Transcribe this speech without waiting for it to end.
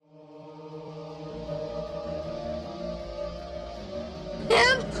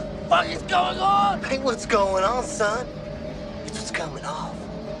fuck is going on? Ain't what's going on, son. It's what's coming off.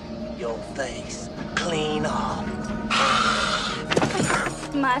 Your face. Clean off.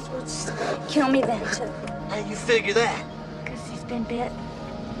 Might as well just kill me then, too. How you figure that? Because he's been bit.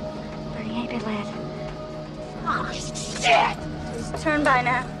 But he ain't been led. Oh, shit! He's turned by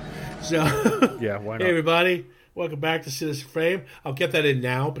now. So, Yeah, why not? hey everybody, welcome back to Citizen Frame. I'll get that in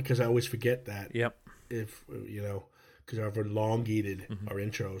now because I always forget that. Yep. If because I've elongated our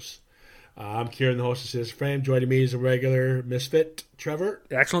intros. I'm Kieran, the host of Citizen Frame. Joining me is a regular misfit, Trevor.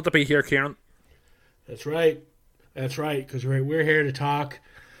 Excellent to be here, Kieran. That's right. Because we're here to talk.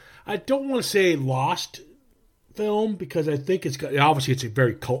 I don't want to say lost film because I think obviously it's a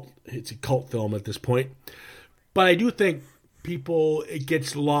very cult film at this point. But I do think it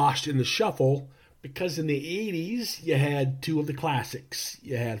gets lost in the shuffle because in the 80s you had two of the classics.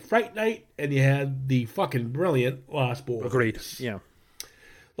 You had Fright Night and you had the fucking brilliant Lost Boys. Agreed. Yeah.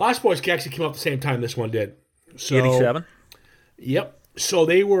 Lost Boys actually came out at the same time this one did. So, 87. Yep. So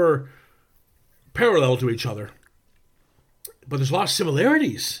they were parallel to each other. But there's a lot of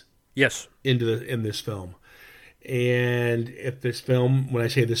similarities Yes. in this film. And if this film, when I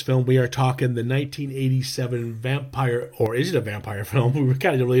say this film, we are talking the 1987 vampire, or is it a vampire film? We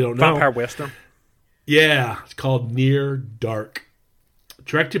kind of really don't know. Vampire Western. Yeah, it's called Near Dark.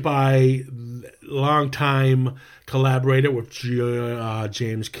 Directed by longtime collaborator with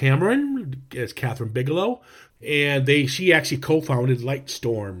James Cameron as Catherine Bigelow. And she actually co-founded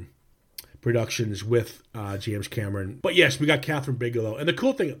Lightstorm Productions with James Cameron. But yes, we got Catherine Bigelow. And the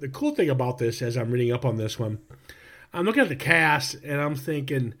cool thing about this, as I'm reading up on this one, I'm looking at the cast and I'm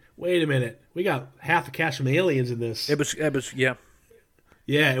thinking, wait a minute, we got half the cast from Aliens in this. It was yeah.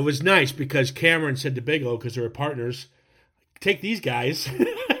 Yeah, it was nice because Cameron said to Bigelow, because they were partners, take these guys.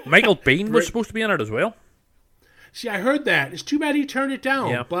 Michael Biehn was supposed to be in it as well. See, I heard that. It's too bad he turned it down.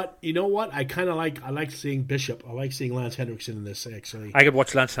 Yeah. But you know what? I like seeing Bishop. I like seeing Lance Henriksen in this, actually. I could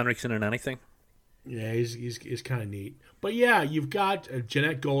watch Lance Henriksen in anything. Yeah, he's kind of neat. But yeah, you've got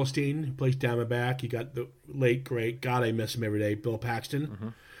Jeanette Goldstein, who plays Diamondback. You got the late, great, God, I miss him every day, Bill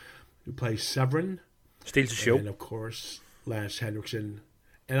Paxton, who plays Severin. Steals the show. And, of course, Lance Henriksen.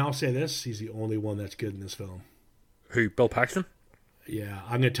 And I'll say this, he's the only one that's good in this film. Who? Bill Paxton? Yeah,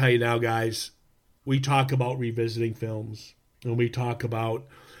 I'm going to tell you now, guys. We talk about revisiting films, and we talk about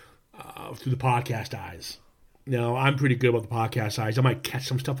through the podcast eyes. Now, I'm pretty good about the podcast eyes. I might catch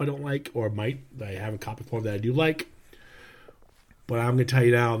some stuff I don't like, or that I haven't caught before that I do like. But I'm going to tell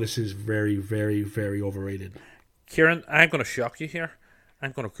you now, this is very, very, very overrated. Kieran, I'm going to shock you here.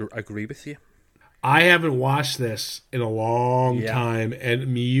 I'm going to agree with you. I haven't watched this in a long time,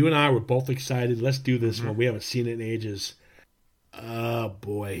 and you and I were both excited. Let's do this one. We haven't seen it in ages. Oh,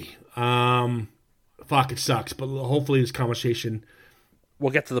 boy. Fuck, it sucks. But hopefully this conversation... We'll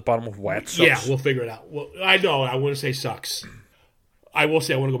get to the bottom of why it sucks. Yeah, we'll figure it out. Well, I know, I wouldn't say sucks. I will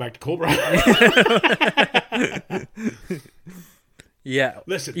say I want to go back to Cobra. Yeah.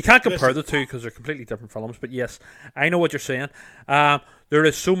 Listen, you can't compare the two because they're completely different films, but yes, I know what you're saying. There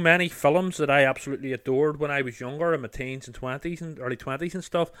is so many films that I absolutely adored when I was younger, in my teens and 20s and early 20s and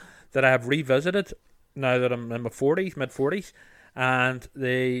stuff, that I have revisited now that I'm in my 40s, mid-40s, and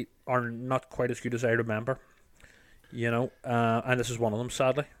they are not quite as good as I remember. And this is one of them,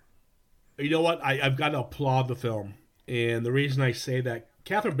 sadly. You know what? I've got to applaud the film. And the reason I say that,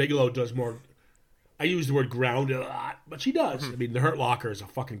 Catherine Bigelow does more... I use the word grounded a lot, but she does. I mean, The Hurt Locker is a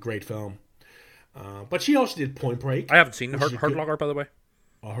fucking great film. But she also did Point Break. I haven't seen Hurt Locker, by the way.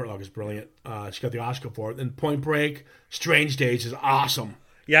 Oh, Hurt Locker is brilliant. She got the Oscar for it. And Point Break, Strange Days is awesome.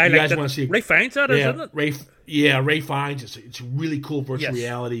 Yeah, I you like guys that. want to see Ray Fiennes, isn't it? Ray Fiennes. It's a really cool virtual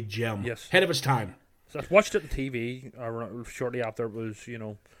reality gem. Yes. Ahead of its time. So I watched it on TV shortly after it was,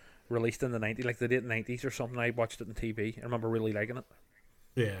 released in the 90s, like the late 90s or something. I watched it on TV. I remember really liking it.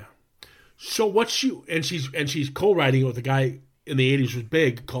 Yeah. So she's co-writing it with a guy in the 80s was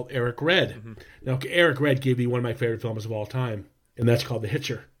big called Eric Red. Now, Eric Red gave me one of my favorite films of all time, and that's called The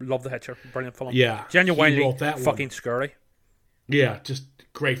Hitcher. Love The Hitcher. Brilliant film. Yeah. Genuinely fucking scary. Yeah, just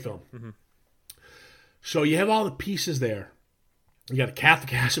great film. So you have all the pieces there. You got a Catholic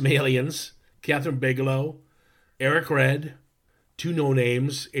cast of Aliens, Catherine Bigelow, Eric Red, two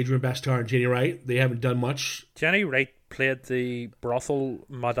no-names, Adrian Bastar and Jenny Wright. They haven't done much. Jenny Wright played the brothel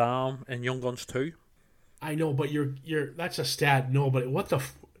madame in Young Guns 2. I know, but that's a stat. No, but what the...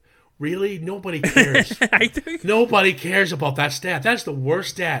 Really? Nobody cares. I do. Nobody cares about that stat. That's the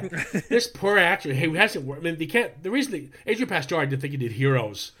worst stat. This poor actor, who hasn't worked... I mean, they can't... The reason Adrian Pastor, I didn't think he did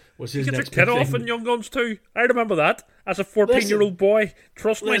Heroes, was his he next gets a kid big off thing. in Young Guns 2. I remember that. As a 14-year-old boy.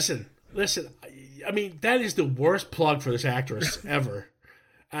 Trust me. Listen. I mean, that is the worst plug for this actress ever.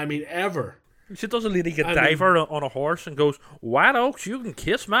 I mean, ever. She does a lady get I diver on a horse and goes, White Oaks, you can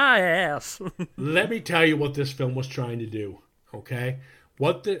kiss my ass. Let me tell you what this film was trying to do, okay?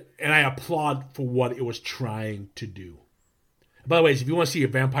 And I applaud for what it was trying to do. By the way, if you want to see a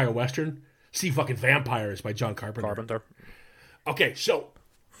vampire western, see fucking Vampires by John Carpenter. Okay, so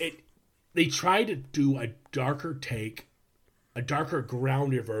they tried to do a darker take, a darker,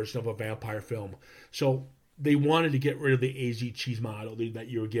 grounded version of a vampire film. So they wanted to get rid of the AZ cheese model that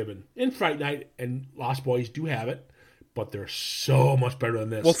you were given. And Fright Night and Lost Boys do have it, but they're so much better than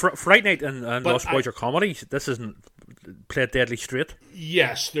this. Well, Fright Night and Lost Boys are comedies. This isn't played deadly straight.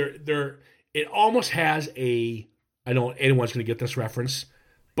 Yes, they're. It almost has a. I don't know anyone's going to get this reference,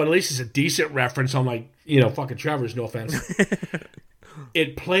 but at least it's a decent reference. Unlike fucking Trevor's. No offense.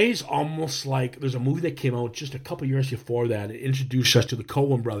 It plays almost like there's a movie that came out just a couple years before that. It introduced us to the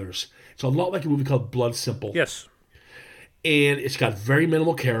Coen brothers. It's a lot like a movie called Blood Simple. Yes. And it's got very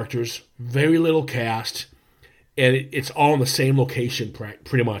minimal characters, very little cast, and it's all in the same location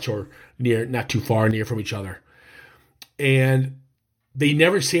pretty much, or near, not too far near from each other. And they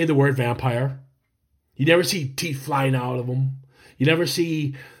never say the word vampire. You never see teeth flying out of them. You never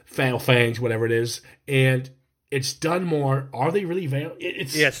see fangs, whatever it is. And it's done more. Are they really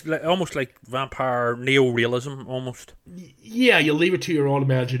vampires? Yes, almost like vampire neo-realism, almost. Yeah, you leave it to your own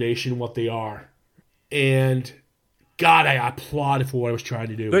imagination what they are. And God, I applaud it for what I was trying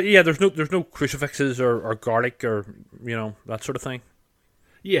to do. But yeah, there's no crucifixes or garlic or that sort of thing.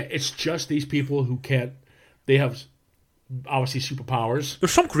 Yeah, it's just these people who can't. They have obviously superpowers.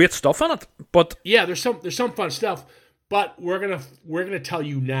 There's some great stuff in it, but yeah, there's some fun stuff. But we're gonna tell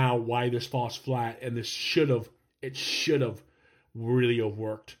you now why this falls flat, and this should have really have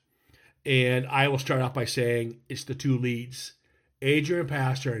worked. And I will start off by saying it's the two leads. Adrian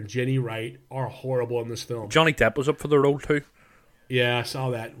Pastor and Jenny Wright are horrible in this film. Johnny Depp was up for the role too. Yeah, I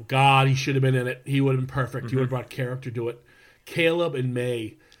saw that. God, he should have been in it. He would have been perfect. He would have brought character to it. Caleb and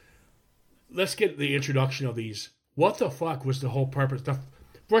May. Let's get the introduction of these. What the fuck was the whole purpose?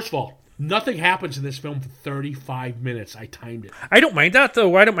 First of all, nothing happens in this film for 35 minutes. I timed it. I don't mind that,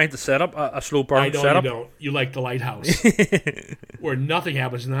 though. I don't mind the setup, a slow burn setup. I know you don't. You like The Lighthouse, where nothing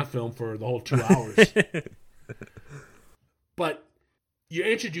happens in that film for the whole 2 hours. But you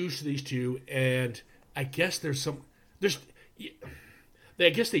introduce these two, and I guess I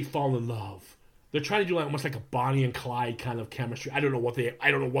guess they fall in love. They're trying to do almost like a Bonnie and Clyde kind of chemistry. I don't know what they're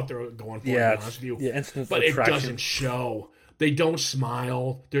going for. Yeah, to be honest with you. Yeah, instant but attraction. It doesn't show. They don't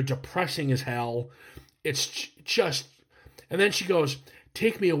smile. They're depressing as hell. It's just, and then she goes,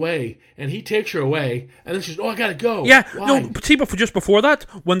 "Take me away," and he takes her away, and then she's, "Oh, I gotta go." Yeah, why? no, but see, just before that,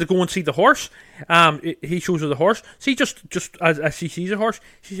 when they go and see the horse, he shows her the horse. See, just as she sees the horse,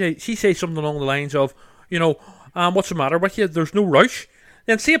 she says something along the lines of, "What's the matter with you? There's no rush."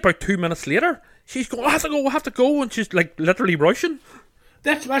 Then see, about 2 minutes later, she's going, I have to go, and she's like literally rushing.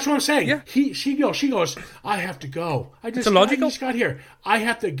 That's what I'm saying. Yeah. She goes, "I have to go. I just got here. I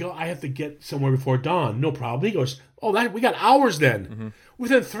have to go. I have to get somewhere before dawn. No problem." He goes, "Oh, we got hours then." Mm-hmm.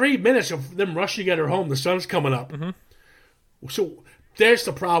 Within 3 minutes of them rushing to get her home, the sun's coming up. Mm-hmm. So there's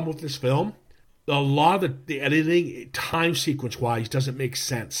the problem with this film. A lot of the editing, time sequence wise, doesn't make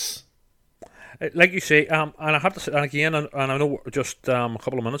sense. Like you say, and I have to say, and again, and I know just a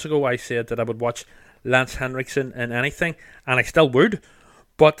couple of minutes ago I said that I would watch Lance Henriksen in anything, and I still would,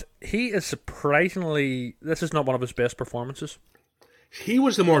 but he is surprisingly, this is not one of his best performances. He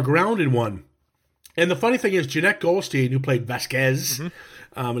was the more grounded one. And the funny thing is, Jeanette Goldstein, who played Vasquez in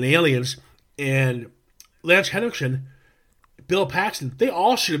Aliens, and Lance Henriksen, Bill Paxton, they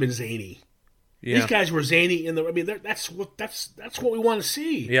all should have been zany. Yeah. These guys were zany that's what we want to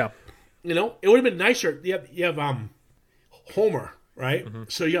see. Yeah. It would have been nicer. You have Homer, right? Mm-hmm.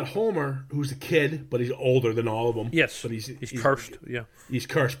 So you got Homer, who's a kid, but he's older than all of them. Yes, but he's cursed. Yeah, he's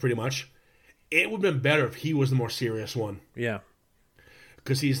cursed pretty much. It would have been better if he was the more serious one. Yeah,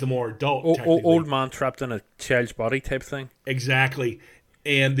 because he's the more adult. Old man trapped in a child's body type thing. Exactly,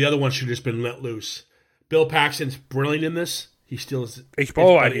 and the other one should have just been let loose. Bill Paxton's brilliant in this. He still is. He's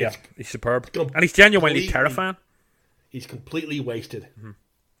superb, and he's genuinely terrifying. He's completely wasted. Mm-hmm.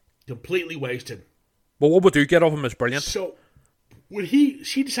 Completely wasted. But what we do get of him is brilliant. So when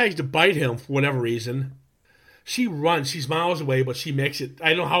she decides to bite him for whatever reason, she runs. She's miles away, but she makes it. I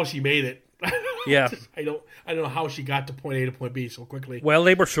don't know how she made it. Yeah. I don't know how she got to point A to point B so quickly. Well,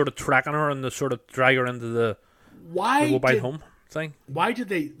 they were sort of tracking her and they sort of drag her into the bite home thing. Why did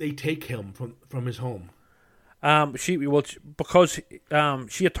they take him from his home? Because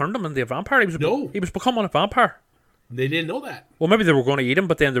she had turned him into a vampire. He was becoming a vampire. They didn't know that. Well, maybe they were going to eat him,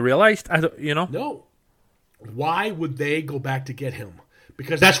 but then they realized, No. Why would they go back to get him?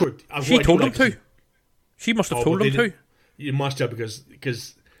 because that's where She told him to. She must have told him to. You must have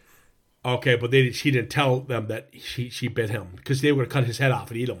because okay, but she didn't tell them that she bit him because they were going to cut his head off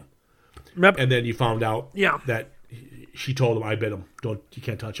and eat him. Yep. And then you found out Yeah. that she told him, "I bit him. You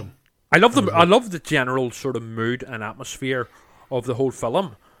can't touch him." I love the general sort of mood and atmosphere of the whole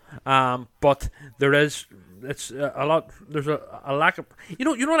film, but there's a lack of you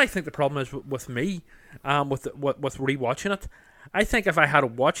know what I think the problem is with me, with rewatching it. I think if I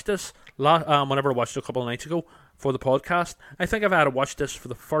had watched this whenever I watched it a couple of nights ago for the podcast, I think if I had watched this for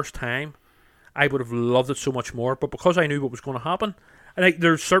the first time, I would have loved it so much more. But because I knew what was going to happen, I think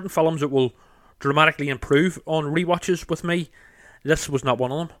there's certain films that will dramatically improve on rewatches with me. This was not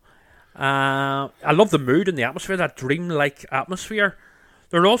one of them. I love the mood and the atmosphere, that dreamlike atmosphere.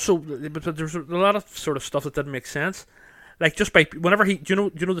 There's a lot of sort of stuff that didn't make sense. Like just by whenever do you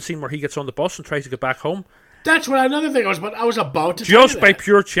know the scene where he gets on the bus and tries to get back home? That's what another thing I was about to just tell by you that.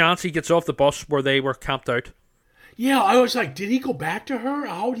 pure chance he gets off the bus where they were camped out. Yeah, I was like, did he go back to her?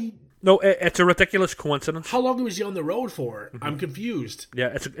 How did he? No, it's a ridiculous coincidence. How long was he on the road for? Mm-hmm. I'm confused. Yeah,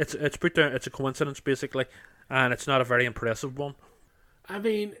 it's put down. It's a coincidence basically, and it's not a very impressive one. I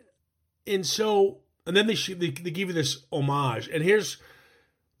mean, and then they give you this homage, and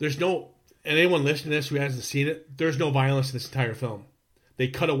there's no, and anyone listening to this who hasn't seen it, there's no violence in this entire film. They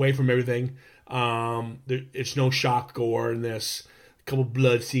cut away from everything. It's no shock gore in this. A couple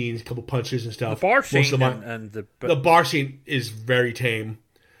blood scenes, a couple punches and stuff. The bar scene the bar scene is very tame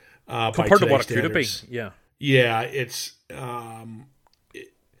compared to what it could have been. Yeah, it's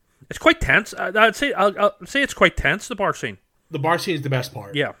quite tense. I'll say it's quite tense. The bar scene. The bar scene is the best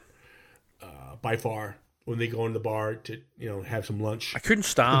part. Yeah, by far. When they go into the bar to have some lunch. I couldn't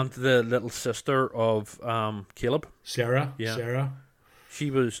stand the little sister of Caleb. Sarah. Yeah. Sarah. She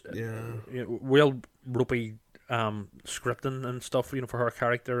was real ropey scripting and stuff, for her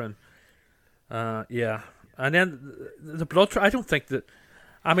character, and and then the blood. I don't think that.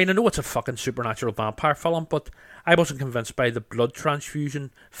 I mean, I know it's a fucking supernatural vampire film, but I wasn't convinced by the blood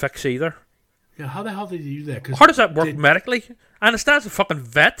transfusion fix either. Yeah, how the hell did you do that? How does that work medically? And it's a fucking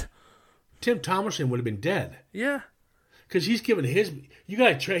vet. Tim Thomerson would have been dead. Yeah, because he's given his. He's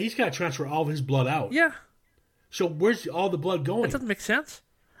got to transfer all of his blood out. Yeah. So where's all the blood going? It doesn't make sense.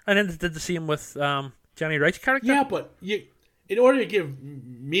 And then they did the same with Johnny Wright's character. Yeah, but in order to give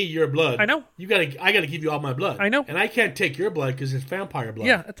me your blood, I know I gotta give you all my blood. I know, and I can't take your blood because it's vampire blood.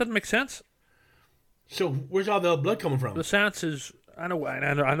 Yeah, it doesn't make sense. So where's all the blood coming from? The sense is, I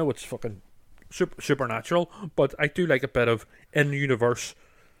know it's fucking supernatural, but I do like a bit of in universe,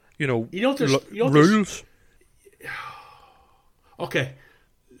 rules. Okay.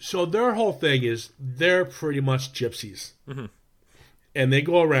 So their whole thing is they're pretty much gypsies, and they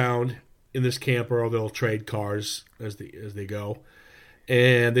go around in this camper, or they'll trade cars as they go,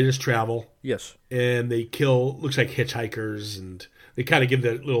 and they just travel. Yes, and they kill. Looks like hitchhikers, and they kind of give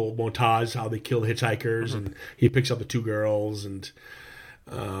that little montage how they kill the hitchhikers, and he picks up the two girls, and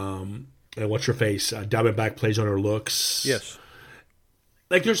what's her face? Diamondback plays on her looks. Yes,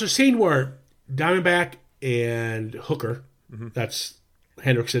 like there's a scene where Diamondback and Hooker, that's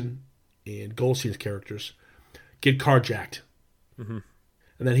Hendrickson and Goldstein's characters, get carjacked. And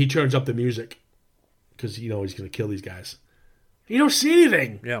then he turns up the music because he's going to kill these guys. You don't see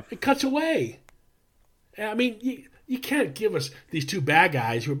anything. Yeah. It cuts away. I mean, you can't give us these two bad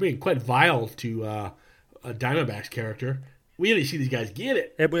guys who are being quite vile to Diamondback's character. We only see these guys get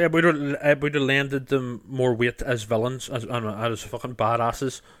it. It would have landed them more weight as villains, as fucking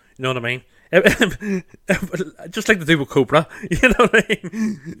badasses. You know what I mean? Just like they do with Cobra. You know what I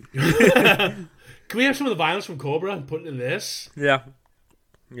mean? Can we have some of the violence from Cobra and put it in this? Yeah.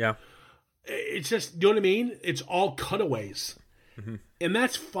 Yeah. It's just, you know what I mean? It's all cutaways. And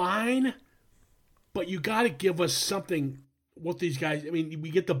that's fine, but you got to give us something with these guys. I mean, we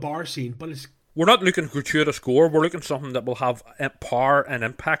get the bar scene, but we're not looking gratuitous gore. We're looking something that will have power and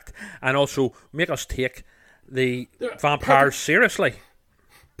impact, and also make us take the vampires seriously.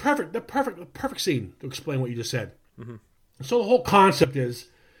 Perfect. The perfect scene to explain what you just said. So the whole concept is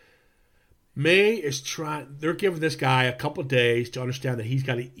May is trying. They're giving this guy a couple of days to understand that he's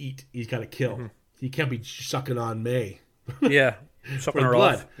got to eat. He's got to kill. He can't be sucking on May. Yeah, sucking her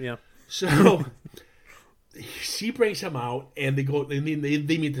blood. Off. Yeah. So she brings him out, and they go. They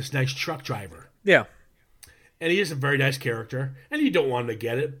meet this nice truck driver. Yeah. And he is a very nice character, and you don't want him to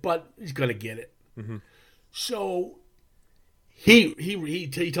get it, but he's going to get it. So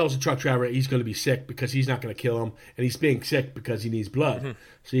he tells the truck driver he's going to be sick because he's not going to kill him, and he's being sick because he needs blood.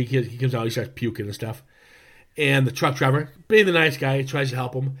 So he comes out, he starts puking and stuff. And the truck driver, being the nice guy, tries to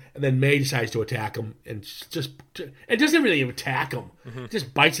help him, and then May decides to attack him, and doesn't really even attack him.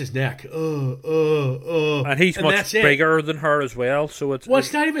 Just bites his neck. And he's much that's it. bigger than her as well, so it's... Well,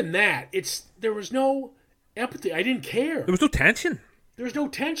 it's not even that. There was no empathy. I didn't care. There was no tension. There was no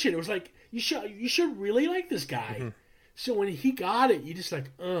tension. It was like, you should really like this guy. So when he got it, you just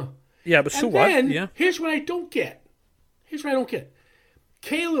like, Yeah, but so and what? then, Yeah. here's what I don't get.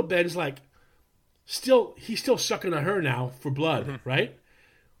 Caleb Ben's like, he's still sucking on her now for blood, right?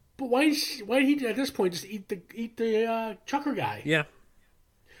 But why did he at this point just eat the trucker guy? Yeah.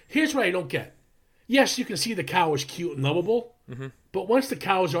 Here's what I don't get. Yes, you can see the cow is cute and lovable, but once the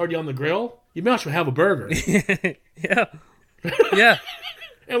cow is already on the grill, you might as well have a burger. Yeah. Yeah.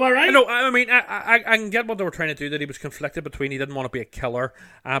 Am I right? No, I mean, I can get what they were trying to do, that he was conflicted between he didn't want to be a killer,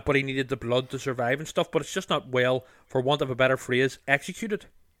 but he needed the blood to survive and stuff, but it's just not well, for want of a better phrase, executed.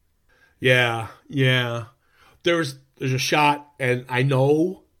 Yeah. There's a shot, and I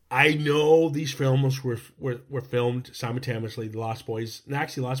know these films were filmed simultaneously. The Lost Boys, and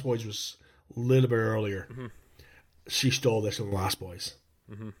actually, Lost Boys was a little bit earlier. She stole this from the Lost Boys.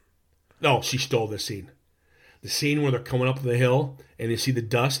 No, she stole this scene. The scene where they're coming up the hill and you see the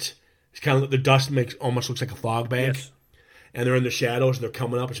dust. It's kind of the dust almost looks like a fog bank, Yes. and they're in the shadows and they're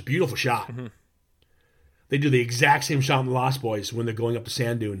coming up. It's a beautiful shot. They do the exact same shot in the Lost Boys when they're going up the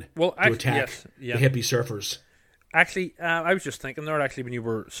sand dune to attack yes, yeah. the hippie surfers. Actually, I was just thinking there, actually, when you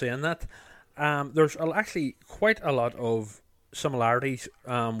were saying that, there's actually quite a lot of similarities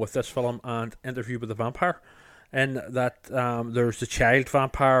with this film and Interview with the Vampire, in that there's the child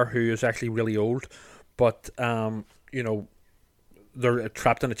vampire who is actually really old, but, they're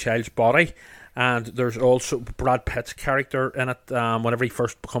trapped in a child's body, and there's also Brad Pitt's character in it, whenever he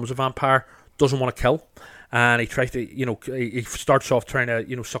first becomes a vampire, doesn't want to kill. And he tries to, he starts off trying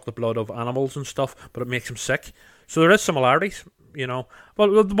to, suck the blood of animals and stuff, but it makes him sick. So there is similarities,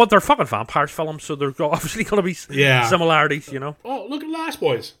 But they're fucking vampires films, so there's obviously going to be similarities, Oh, look at Lost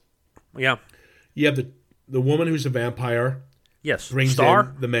Boys. Yeah. You have the woman who's a vampire. Yes. Brings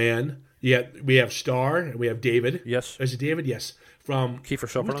Star. in the man. Yeah, we have Star and we have David. Yes. Is it David? Yes. From Kiefer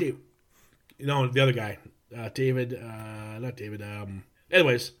Sutherland. No, the other guy. David. Not David.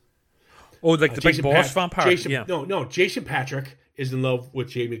 Anyways. Oh, like the big boss vampire. Jason, yeah. No. Jason Patrick is in love with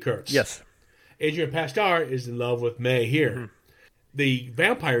Jamie Kurtz. Yes. Adrian Pastar is in love with May here. The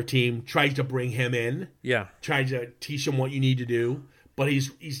vampire team tries to bring him in. Yeah. Tries to teach him what you need to do, but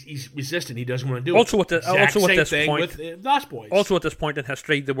he's resistant. He doesn't want to do Also it. at Same this thing point, with Lost Boys. Also at this point in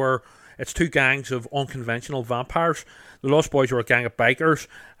history, it's two gangs of unconventional vampires. The Lost Boys were a gang of bikers,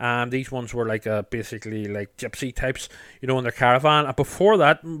 and these ones were basically like gypsy types, in their caravan. And before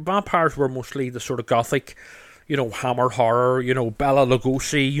that, vampires were mostly the sort of gothic, Hammer horror, Bela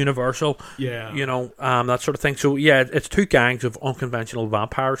Lugosi, Universal, that sort of thing. So yeah, it's two gangs of unconventional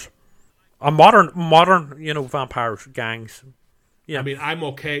vampires, a modern, vampires gangs. Yeah, I mean, I'm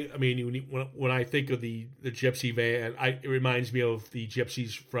okay. I mean, when I think of the gypsy van, it reminds me of the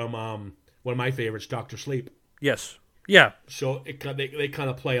gypsies from one of my favorites, Doctor Sleep. Yes. Yeah. So they kind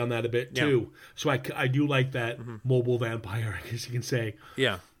of play on that a bit too. So I do like that mobile vampire, I guess you can say.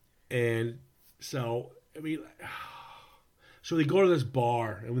 Yeah. And so I mean, so they go to this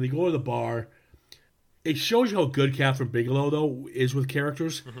bar, and when they go to the bar, it shows you how good Catherine Bigelow though is with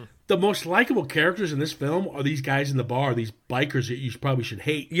characters. The most likable characters in this film are these guys in the bar, these bikers that you probably should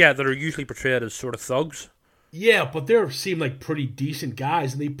hate. Yeah, that are usually portrayed as sort of thugs. Yeah, but they seem like pretty decent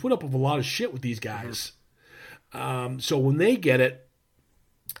guys, and they put up with a lot of shit with these guys. So when they get it,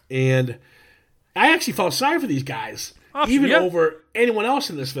 and I actually felt sorry for these guys, even over anyone else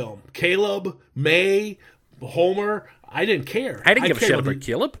in this film. Caleb, May, Homer, I didn't care. I didn't give a shit about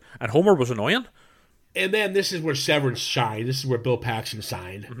Caleb, and Homer was annoying. And then this is where Severance shined. This is where Bill Paxton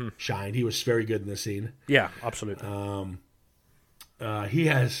shined. He was very good in this scene. Yeah, absolutely. He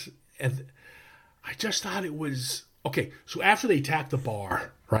has, and I just thought it was okay. So after they attack the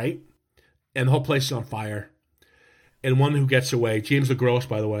bar, right, and the whole place is on fire, and one who gets away, James LeGros,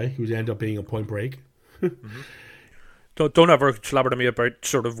 by the way, who ended up being a Point Break. Don't ever slabber to me about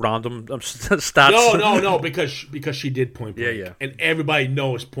sort of random stats. No, because she did Point Break. Yeah. And everybody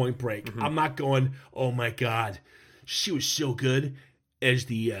knows Point Break. I'm not going, oh my God, she was so good as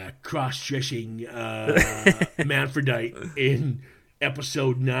the cross-dressing Manfredite in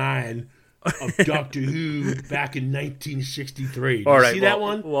episode 9 of Doctor Who back in 1963. Did you see that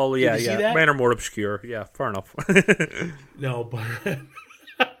one? Well, yeah. See that? Mine are more obscure. Yeah, fair enough. No, but...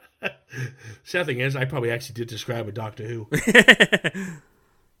 Sad thing is, I probably actually did describe a Doctor Who.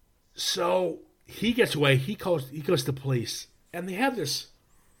 So he gets away. He goes to the police, and they have this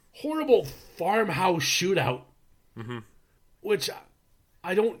horrible farmhouse shootout, which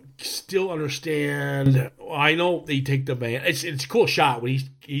I don't still understand. I know they take the van. It's a cool shot when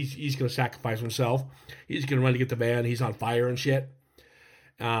he's going to sacrifice himself. He's going to run to get the van. He's on fire and shit.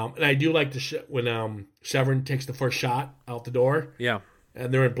 And I do like the when Severin takes the first shot out the door. Yeah.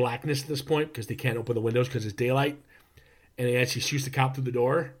 And they're in blackness at this point because they can't open the windows because it's daylight. And he actually shoots the cop through the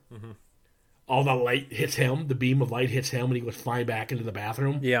door. Mm-hmm. All the light hits him. The beam of light hits him, and he goes flying back into the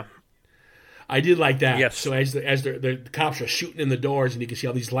bathroom. Yeah. I did like that. Yes. So as the cops are shooting in the doors, and you can see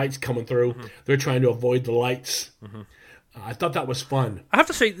all these lights coming through, they're trying to avoid the lights. I thought that was fun. I have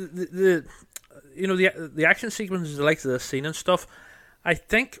to say, the action sequences like this scene and stuff, I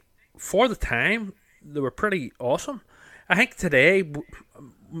think for the time they were pretty awesome. I think today,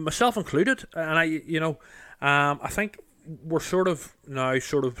 myself included, and I think we're sort of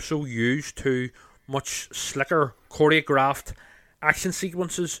so used to much slicker choreographed action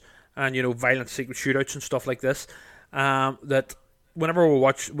sequences and violent secret shootouts and stuff like this, that whenever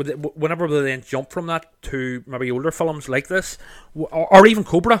we then jump from that to maybe older films like this, or even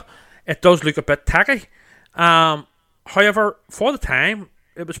Cobra, it does look a bit tacky. However, for the time,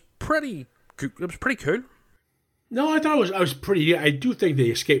 it was pretty cool. No, I thought I was pretty. I do think they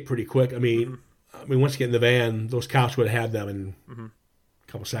escaped pretty quick. I mean, once you get in the van, those cops would have had them in a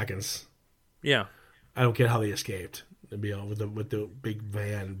couple seconds. Yeah, I don't get how they escaped. With the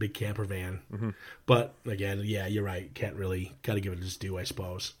big camper van. But again, yeah, you're right. Got to give it its due, I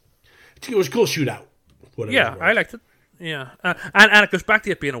suppose. It was a cool shootout. Yeah, I liked it. Yeah, and it goes back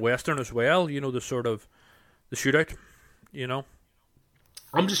to it being a western as well. The sort of the shootout.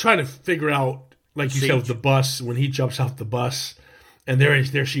 I'm just trying to figure out, like you said, with the bus when he jumps off the bus, and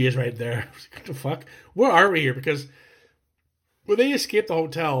there she is right there. What the fuck? Where are we here? Because when they escape the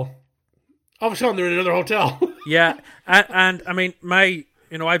hotel, all of a sudden they're in another hotel. Yeah, and I mean,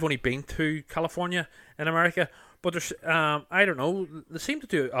 I've only been to California in America, but there's, I don't know, they seem to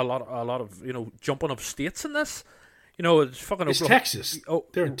do a lot of jumping of states in this. It's fucking. It's Oklahoma. Texas.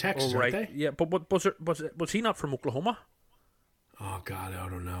 They're in Texas, right? Aren't they? Yeah, but was he not from Oklahoma? Oh God, I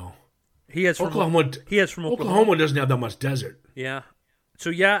don't know. He is from Oklahoma. He is from Oklahoma. Oklahoma doesn't have that much desert. Yeah.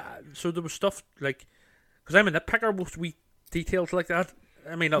 So there was stuff like, because I'm a nitpicker with wee details like that.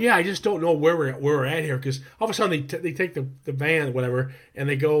 I mean, I just don't know where we're at here because all of a sudden they take the van or whatever and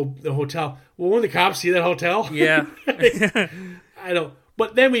they go the hotel. Well, when the cops see that hotel, yeah, I don't.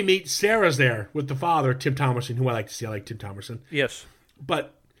 But then we meet Sarah's there with the father, Tim Thomerson, who I like to see. I like Tim Thomerson. Yes,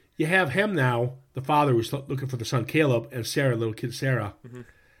 but you have him now, the father who's looking for the son Caleb, and Sarah, little kid Sarah.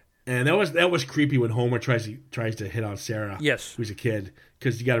 And that was creepy when Homer tries to hit on Sarah. Yes, who's a kid,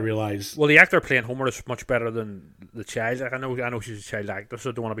 because you got to realize. Well, the actor playing Homer is much better than the child. Like, I know she's a child actor, so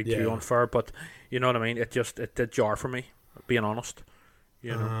I don't want to be too unfair. But you know what I mean. It did jar for me, being honest.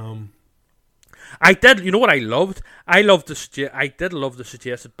 I did. You know what I loved? I did love the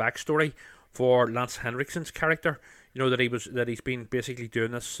suggested backstory for Lance Henriksen's character. That he's been basically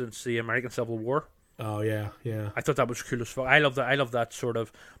doing this since the American Civil War. Oh yeah. I thought that was cool as fuck. I love that sort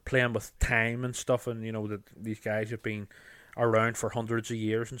of playing with time and stuff, and that these guys have been around for hundreds of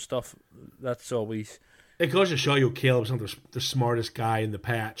years and stuff. That's always. It goes to show you Caleb's not the smartest guy in the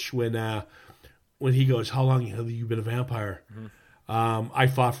patch when he goes, "How long have you been a vampire?" I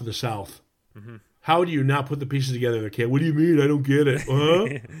fought for the South. How do you not put the pieces together, kid? What do you mean? I don't get it.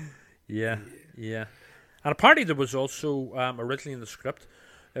 Huh? Yeah. And apparently there was also originally in the script,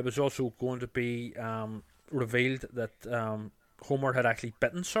 it was also going to be revealed that Homer had actually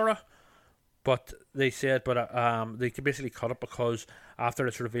bitten Sarah, but they said, they could basically cut it because after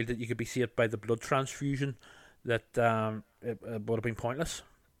it's revealed that you could be saved by the blood transfusion, that it would have been pointless.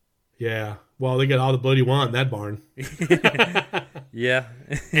 Yeah, well, they get all the blood you want in that barn. Yeah,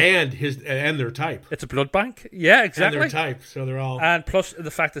 and their type. It's a blood bank. Yeah, exactly. And their type, so they're all. And plus the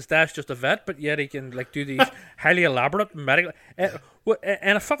fact that Dad's just a vet, but yet he can do these highly elaborate medical in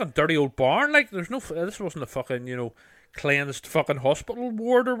a fucking dirty old barn. Like there's no. This wasn't a fucking cleansed fucking hospital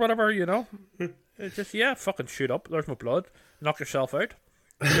ward or whatever. It's just fucking shoot up. There's no blood. Knock yourself out.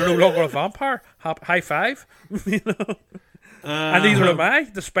 You're no longer a vampire. High five. And neither am I,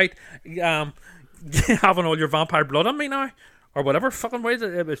 despite having all your vampire blood on me now, or whatever fucking way.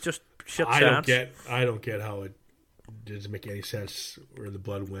 It was just shit. I don't get how it doesn't make any sense where the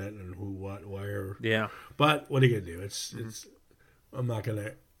blood went and who, what, where. Yeah. But what are you gonna do? It's. I'm not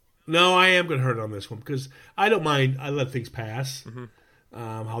gonna. No, I am gonna hurt it on this one because I don't mind. I let things pass.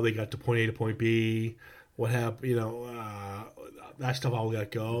 How they got to point A to point B. What happened? That stuff I'll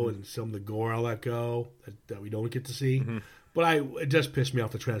let go, and some of the gore I'll let go that we don't get to see. But it just pissed me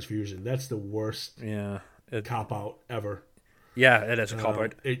off, the transfusion. That's the worst cop out ever. Yeah, it is a cop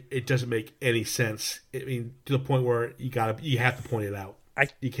out. It doesn't make any sense. I mean, to the point where you have to point it out.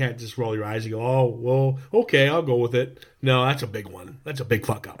 You can't just roll your eyes and go, oh, well, okay, I'll go with it. No, that's a big one. That's a big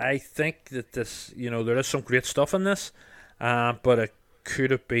fuck up. I think that this, there is some great stuff in this, but it could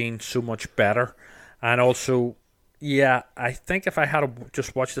have been so much better. And also, yeah, I think if I had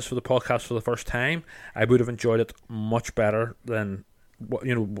just watched this for the podcast for the first time, I would have enjoyed it much better than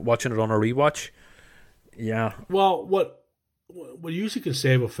watching it on a rewatch. Yeah. Well, what usually can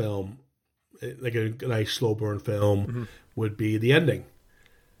save a film, like a nice slow burn film, would be the ending.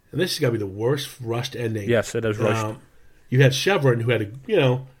 And this is got to be the worst rushed ending. Yes, it is rushed. You had Chevron, who had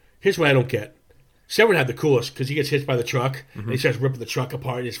here's what I don't get. Chevron had the coolest because he gets hit by the truck and he starts ripping the truck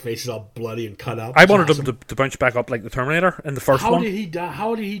apart and his face is all bloody and cut up. I wanted him to bounce back up like the Terminator in the first one. How did he die?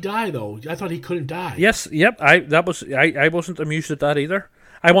 How did he die though? I thought he couldn't die. Yes, yep. I wasn't amused at that either.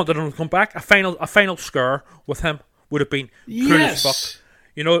 I wanted him to come back. A final scare with him would have been cool as fuck.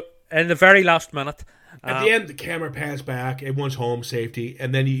 In the very last minute. At the end, the camera pans back. Everyone's home, safety,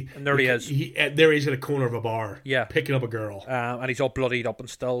 and then there he is. There he is at a corner of a bar, yeah, picking up a girl, and he's all bloodied up and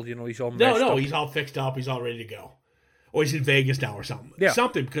still, he's all he's all fixed up. He's all ready to go. Or he's in Vegas now or something. Yeah,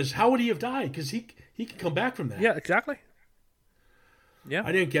 something. Because how would he have died? Because he can come back from that. Yeah, exactly. Yeah,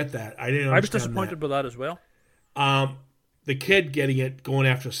 I didn't get that. I didn't. I was disappointed with that as well. The kid getting it, going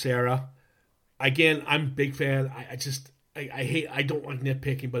after Sarah. Again, I'm a big fan. I don't like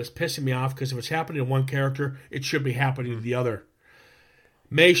nitpicking, but it's pissing me off because if it's happening to one character, it should be happening to the other.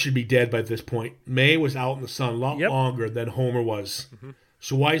 May should be dead by this point. May was out in the sun a lot longer than Homer was.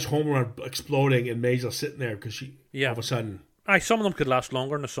 So why is Homer exploding and May's just sitting there? Because all of a sudden... some of them could last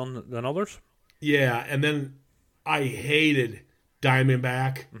longer in the sun than others. Yeah, and then I hated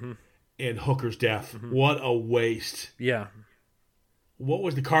Diamondback and Hooker's death. What a waste. Yeah. What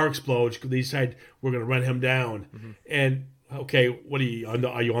was the car explodes? They decided we're going to run him down. And okay, what are you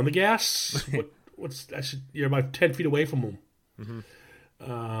on the gas? You're about 10 feet away from him.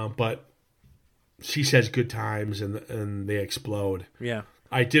 But she says good times, and they explode. Yeah,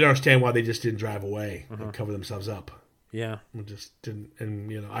 I did understand why they just didn't drive away and cover themselves up. Yeah, we just didn't,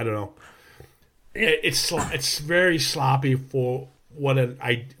 and I don't know. It's very sloppy for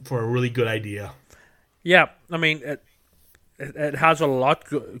for a really good idea. Yeah, I mean it has a lot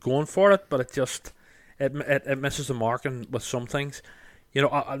going for it, but it misses the mark with some things.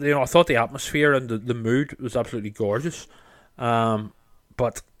 I thought the atmosphere and the mood was absolutely gorgeous,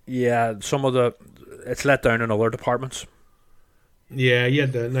 but yeah, it's let down in other departments. Yeah, you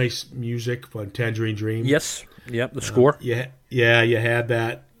had the nice music from Tangerine Dream. Yes, yep, the score. You had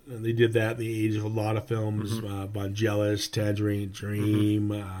that. They did that in the age of a lot of films. Vangelis, Tangerine Dream,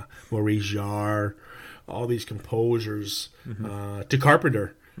 Maurice Jarre. All these composers, to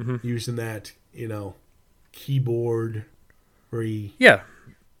Carpenter, using that, keyboard, very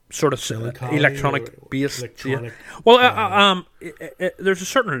sort of electronic bass. Yeah. Well, there's a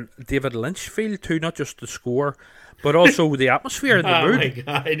certain David Lynch feel to not just the score, but also the atmosphere and the mood. My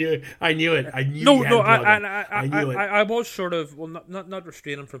God, I knew it. I knew it. I was sort of not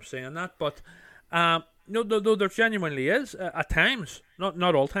restraining from saying that, but no, there genuinely is at times,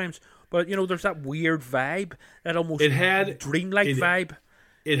 not all times. But, there's that weird vibe, that almost dreamlike vibe.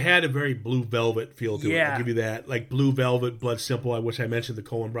 It had a very Blue Velvet feel to it, I'll give you that. Like Blue Velvet, Blood Simple, I wish I mentioned the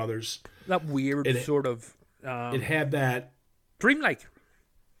Coen brothers. That weird sort of... it had that... Dreamlike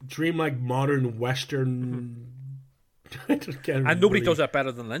modern Western... and nobody does that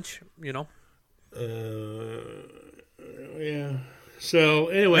better than Lynch, Yeah. So,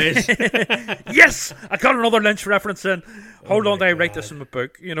 anyways. Yes! I got another Lynch reference in. Hold on, I write this in my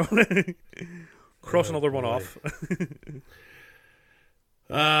book, Cross another one off.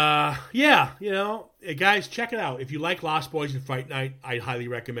 Guys, check it out. If you like Lost Boys and Fright Night, I highly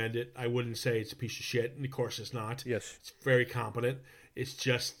recommend it. I wouldn't say it's a piece of shit, and of course it's not. Yes. It's very competent. It's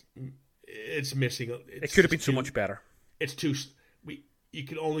just, it's missing. It could have been so much better. It's too, you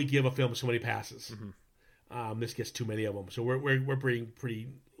can only give a film so many passes. This gets too many of them, so we're pretty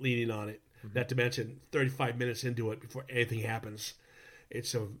lenient on it. Not to mention 35 minutes into it before anything happens.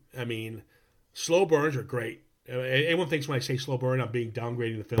 Slow burns are great. Anyone thinks when I say slow burn, I'm being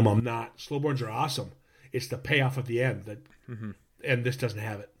downgrading the film. I'm not. Slow burns are awesome. It's the payoff at the end and this doesn't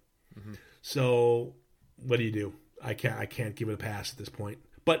have it. So what do you do? I can't give it a pass at this point.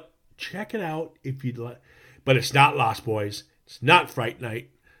 But check it out if you'd like. But it's not Lost Boys. It's not Fright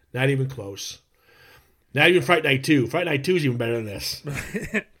Night. Not even close. Not even Fright Night 2. Fright Night 2 is even better than this.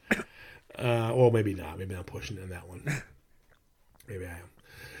 Well, maybe not. Maybe I'm pushing it in that one. Maybe I am.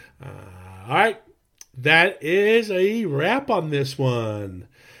 All right. That is a wrap on this one.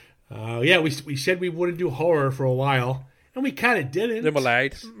 We said we wouldn't do horror for a while, And we kind of didn't. They were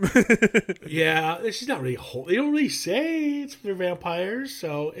lied. Yeah, this is not really they don't really say it's for vampires,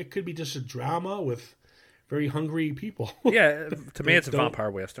 so it could be just a drama with very hungry people. Yeah, to me it's a Don't- vampire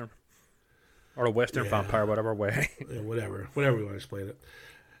western. Or a western vampire, whatever way. Yeah, whatever we want to explain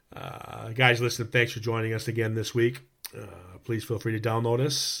it. Guys, listen, thanks for joining us again this week. Please feel free to download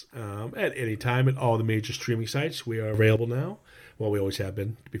us at any time at all the major streaming sites. We are available now. Well, we always have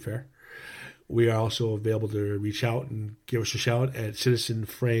been, to be fair. We are also available to reach out and give us a shout at Citizen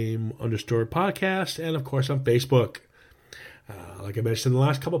Frame _podcast, and of course on Facebook. Like I mentioned in the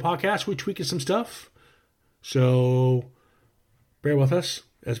last couple of podcasts, we're tweaking some stuff. So bear with us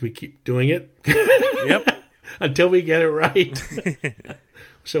as we keep doing it. Yep. Until we get it right.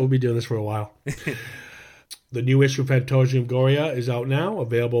 So we'll be doing this for a while. The new issue of Phantasmagoria is out now,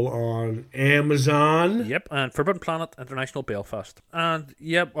 available on Amazon. Yep, and Forbidden Planet International Belfast. And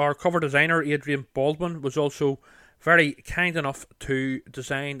yep, our cover designer Adrian Baldwin was also very kind enough to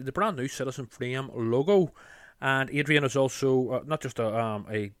design the brand new Citizen Frame logo. And Adrian is also not just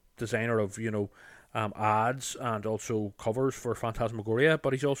a designer of, ads and also covers for Phantasmagoria,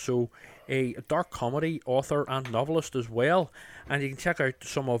 but he's also a dark comedy author and novelist as well. And you can check out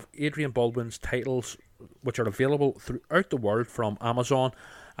some of Adrian Baldwin's titles, which are available throughout the world from Amazon,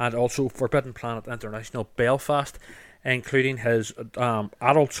 and also Forbidden Planet International Belfast, including his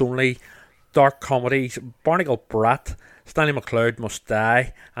adults-only dark comedies Barnacle Brat, Stanley McCloud Must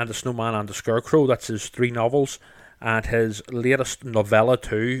Die, and The Snowman and the Scarecrow. That's his 3 novels, and his latest novella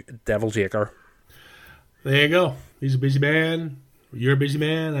too, Devil's Acre. There you go. He's a busy man. You're a busy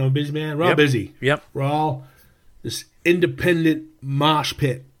man. I'm a busy man. We're all busy. Yep. We're all this independent mosh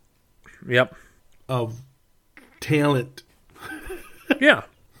pit Yep. of talent. Yeah.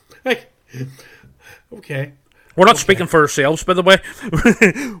 Okay. We're not speaking for ourselves, by the way.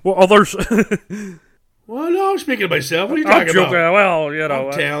 Well, others. Well, no, I'm speaking of myself. What are you I'm talking joking. about? Well,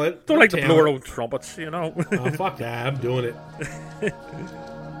 I'm talent. don't I'm like to blow our talent. own trumpets, Oh, fuck that. I'm doing it.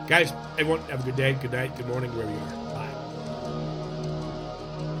 Guys, everyone, have a good day, good night, good morning, wherever you are.